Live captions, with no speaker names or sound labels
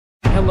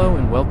Hello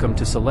and welcome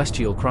to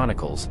Celestial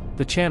Chronicles,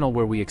 the channel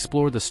where we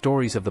explore the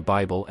stories of the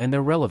Bible and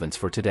their relevance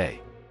for today.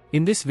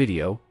 In this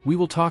video, we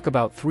will talk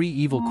about 3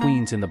 evil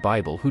queens in the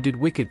Bible who did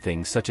wicked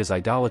things such as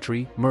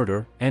idolatry,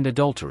 murder, and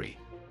adultery.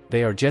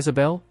 They are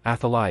Jezebel,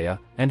 Athaliah,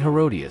 and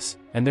Herodias,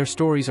 and their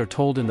stories are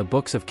told in the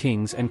books of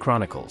Kings and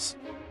Chronicles.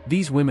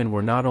 These women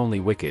were not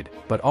only wicked,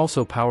 but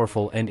also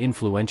powerful and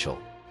influential.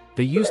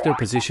 They used their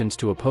positions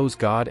to oppose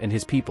God and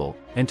His people,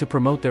 and to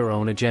promote their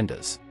own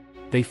agendas.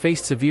 They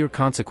faced severe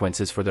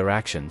consequences for their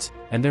actions,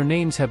 and their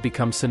names have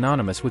become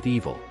synonymous with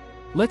evil.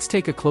 Let's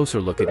take a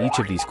closer look at each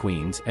of these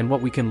queens and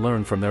what we can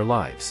learn from their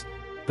lives.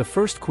 The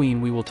first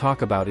queen we will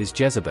talk about is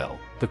Jezebel,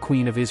 the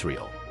queen of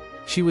Israel.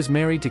 She was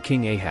married to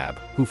King Ahab,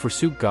 who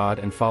forsook God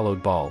and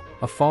followed Baal,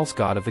 a false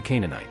god of the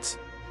Canaanites.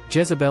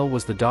 Jezebel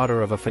was the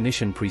daughter of a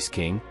Phoenician priest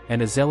king,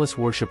 and a zealous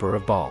worshipper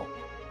of Baal.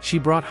 She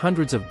brought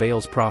hundreds of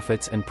Baal's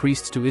prophets and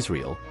priests to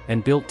Israel,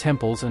 and built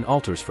temples and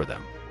altars for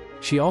them.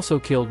 She also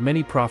killed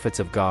many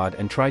prophets of God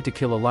and tried to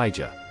kill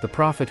Elijah, the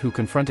prophet who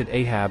confronted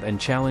Ahab and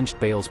challenged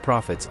Baal's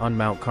prophets on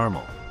Mount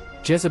Carmel.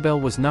 Jezebel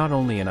was not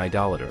only an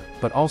idolater,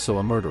 but also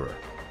a murderer.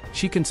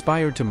 She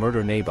conspired to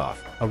murder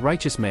Naboth, a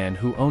righteous man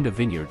who owned a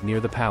vineyard near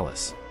the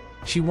palace.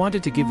 She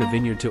wanted to give the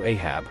vineyard to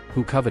Ahab,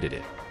 who coveted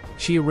it.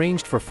 She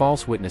arranged for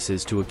false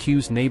witnesses to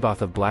accuse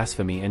Naboth of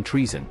blasphemy and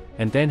treason,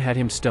 and then had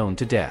him stoned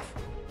to death.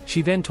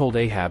 She then told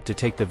Ahab to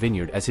take the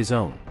vineyard as his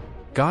own.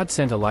 God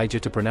sent Elijah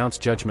to pronounce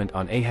judgment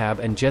on Ahab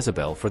and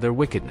Jezebel for their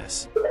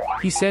wickedness.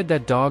 He said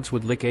that dogs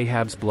would lick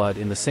Ahab's blood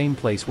in the same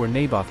place where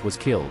Naboth was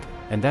killed,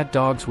 and that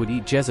dogs would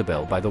eat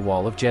Jezebel by the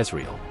wall of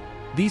Jezreel.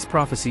 These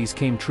prophecies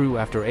came true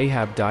after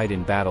Ahab died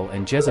in battle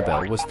and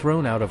Jezebel was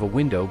thrown out of a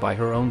window by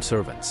her own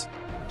servants.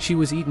 She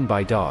was eaten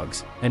by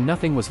dogs, and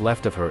nothing was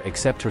left of her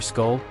except her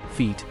skull,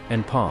 feet,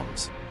 and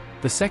palms.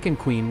 The second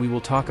queen we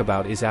will talk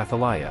about is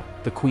Athaliah,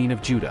 the queen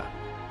of Judah.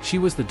 She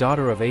was the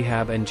daughter of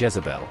Ahab and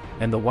Jezebel,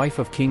 and the wife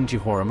of King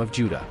Jehoram of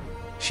Judah.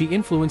 She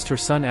influenced her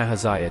son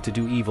Ahaziah to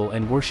do evil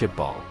and worship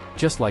Baal,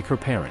 just like her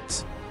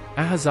parents.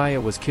 Ahaziah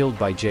was killed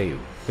by Jehu,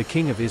 the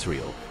king of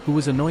Israel, who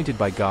was anointed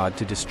by God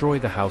to destroy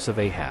the house of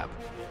Ahab.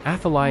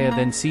 Athaliah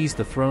then seized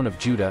the throne of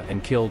Judah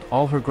and killed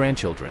all her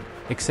grandchildren,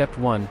 except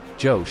one,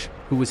 Joash,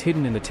 who was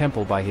hidden in the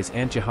temple by his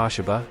aunt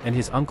Jehosheba and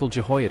his uncle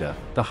Jehoiada,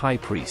 the high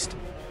priest.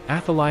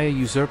 Athaliah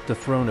usurped the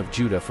throne of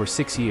Judah for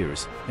 6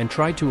 years, and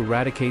tried to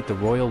eradicate the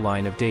royal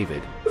line of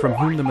David, from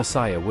whom the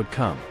Messiah would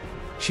come.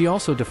 She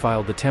also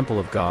defiled the temple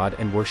of God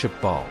and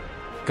worshipped Baal.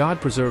 God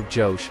preserved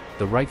Joash,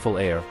 the rightful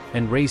heir,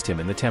 and raised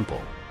him in the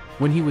temple.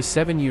 When he was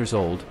 7 years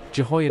old,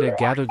 Jehoiada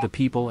gathered the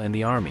people and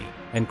the army,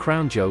 and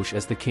crowned Joash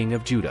as the king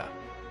of Judah.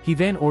 He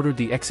then ordered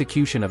the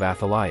execution of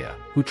Athaliah,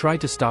 who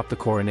tried to stop the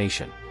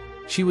coronation.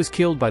 She was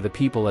killed by the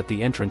people at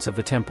the entrance of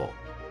the temple.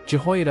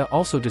 Jehoiada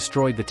also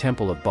destroyed the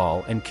temple of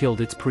Baal and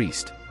killed its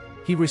priest.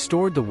 He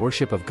restored the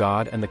worship of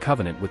God and the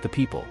covenant with the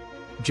people.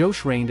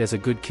 Joash reigned as a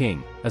good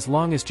king, as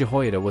long as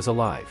Jehoiada was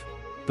alive.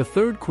 The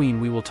third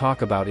queen we will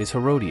talk about is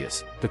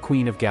Herodias, the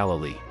queen of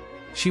Galilee.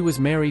 She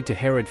was married to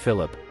Herod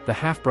Philip, the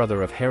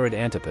half-brother of Herod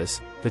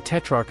Antipas, the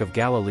tetrarch of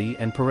Galilee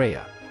and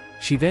Perea.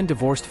 She then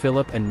divorced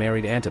Philip and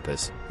married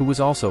Antipas, who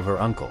was also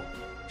her uncle.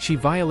 She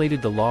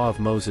violated the law of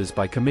Moses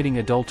by committing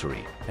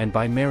adultery, and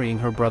by marrying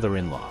her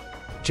brother-in-law.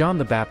 John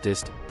the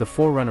Baptist, the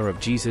forerunner of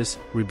Jesus,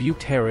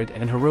 rebuked Herod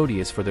and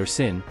Herodias for their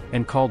sin,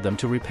 and called them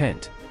to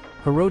repent.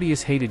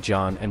 Herodias hated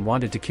John and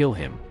wanted to kill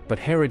him, but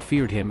Herod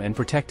feared him and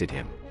protected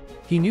him.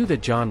 He knew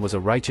that John was a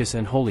righteous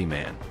and holy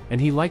man, and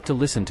he liked to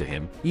listen to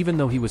him, even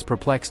though he was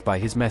perplexed by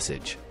his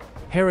message.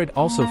 Herod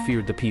also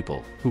feared the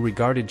people, who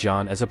regarded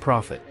John as a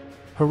prophet.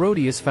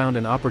 Herodias found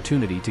an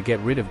opportunity to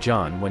get rid of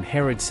John when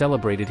Herod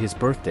celebrated his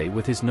birthday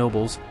with his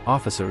nobles,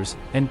 officers,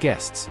 and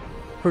guests.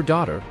 Her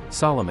daughter,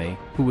 Salome,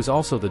 who was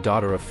also the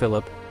daughter of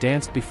Philip,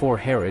 danced before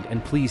Herod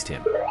and pleased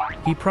him.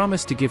 He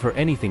promised to give her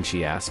anything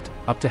she asked,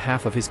 up to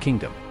half of his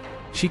kingdom.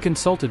 She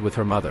consulted with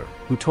her mother,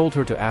 who told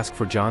her to ask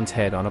for John's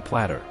head on a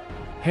platter.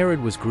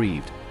 Herod was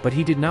grieved, but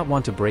he did not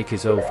want to break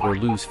his oath or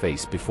lose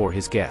face before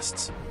his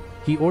guests.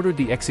 He ordered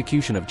the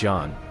execution of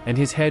John, and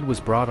his head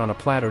was brought on a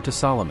platter to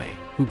Salome,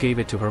 who gave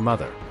it to her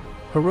mother.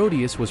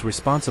 Herodias was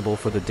responsible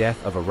for the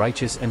death of a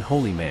righteous and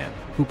holy man,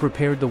 who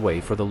prepared the way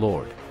for the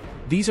Lord.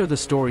 These are the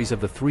stories of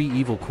the 3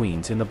 evil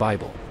queens in the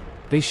Bible.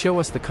 They show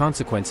us the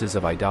consequences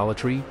of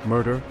idolatry,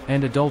 murder,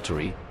 and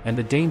adultery, and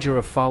the danger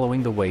of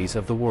following the ways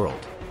of the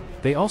world.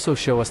 They also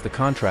show us the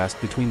contrast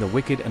between the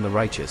wicked and the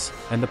righteous,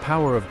 and the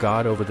power of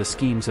God over the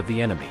schemes of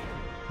the enemy.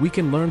 We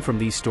can learn from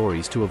these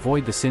stories to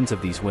avoid the sins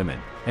of these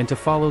women, and to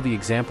follow the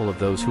example of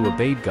those who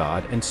obeyed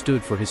God and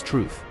stood for His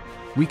truth.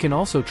 We can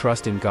also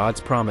trust in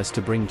God's promise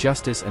to bring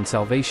justice and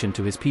salvation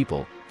to His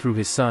people, through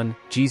His Son,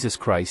 Jesus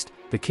Christ,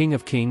 the King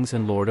of Kings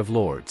and Lord of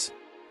Lords.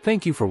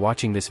 Thank you for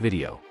watching this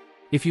video.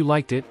 If you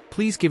liked it,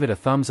 please give it a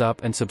thumbs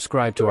up and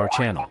subscribe to our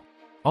channel.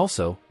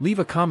 Also, leave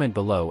a comment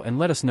below and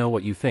let us know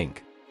what you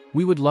think.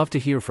 We would love to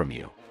hear from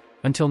you.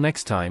 Until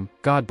next time,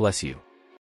 God bless you.